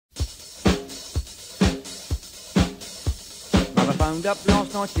phoned up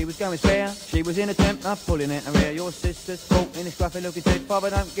last night, she was going spare. She was in a temper, pulling at her hair. Your sister's caught in a scruffy looking said, Father,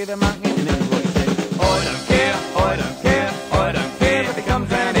 don't give a monkey, and that's what he said. I don't care, I don't care, I don't care if he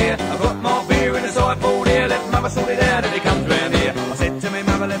comes round here. I've got more beer in the sideboard here, let mother sort it out if he comes round here. I said to me,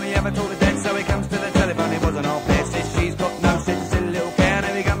 mother, let me have a talk to dad, so he comes to the telephone, it wasn't all fair. Says she's got no sense, silly little cow,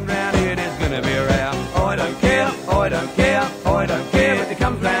 if he comes round here, there's gonna be a row. I don't care, I don't care, I don't care if he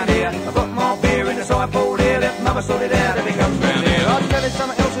comes round here. I've got more beer in the sideboard here, let mother sort it out if he comes round here. I'll tell you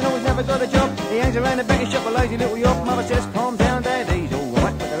something else, and always never got a job. He hangs around the bank shop, a lazy little yob. Mother says, calm down, Dad, he's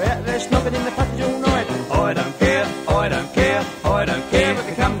alright, but they're out there snogging in the passage all night. I don't care, I don't care, I don't care if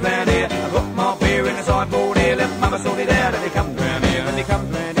he comes round here. I've got my beer in the sideboard here, let mother sort it out if he comes round here. If he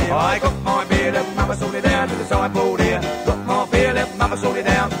comes round here, I got my beer, let mother sort it out in the sideboard here. Got my beer, let mother sort it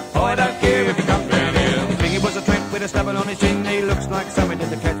out. I don't care if he comes round here. You think he was a tramp with a stubble on his chin? He looks like something that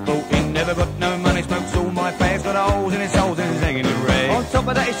the cat's brought in. Never got no money, smokes all my fags, got holes in his soles and he's hanging in rags. On top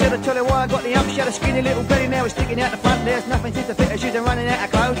of that, he said, I tell you why I got the up. She had a skinny little belly, now it's sticking out the front. There's nothing seems to fit her, she's running out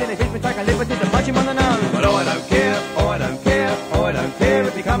of clothes. And if he's been taking liberties to punch him on the nose. But I don't care, I don't care, I don't care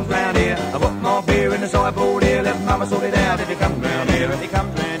if he comes round here. I've got my beer in the sideboard here, let mama sort it out if he comes round here. If he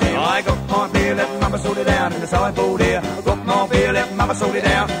comes round here, I got my beer, let mama sort it out in the sideboard here. I've got my beer, let mama sort it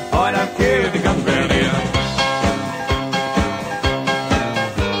out. I don't care if he comes round here.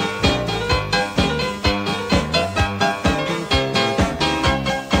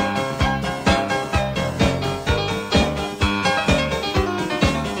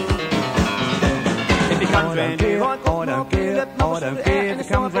 I don't care, I don't care, I don't care if he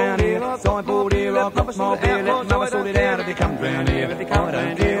comes round here. Sideboard here, I've got my beer, let mother sort it out if he comes round here. I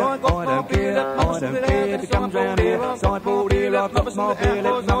don't care, I don't care, I don't care if he comes round here. Sideboard here, I've got my beer,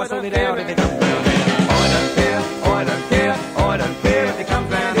 let mother sort it out if he comes round here. I don't care, I don't care, I don't care if he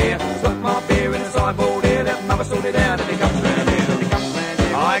comes round here. I've got my beer in the sideboard here, let mother sort it out if he comes round here. If he comes round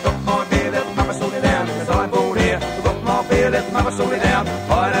here, I got my beer, let mother sort it out in the sideboard here. I've got my beer, let mother sort it out.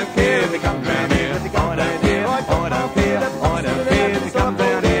 I don't care if he comes round here. I don't care, I don't care, I don't care if he comes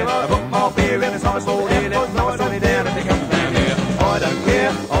round here. I've got my beer in the sideboard here, let mother sort it out if he comes round here. I don't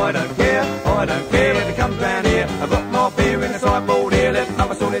care, I don't care, I don't care if he comes round here. I've got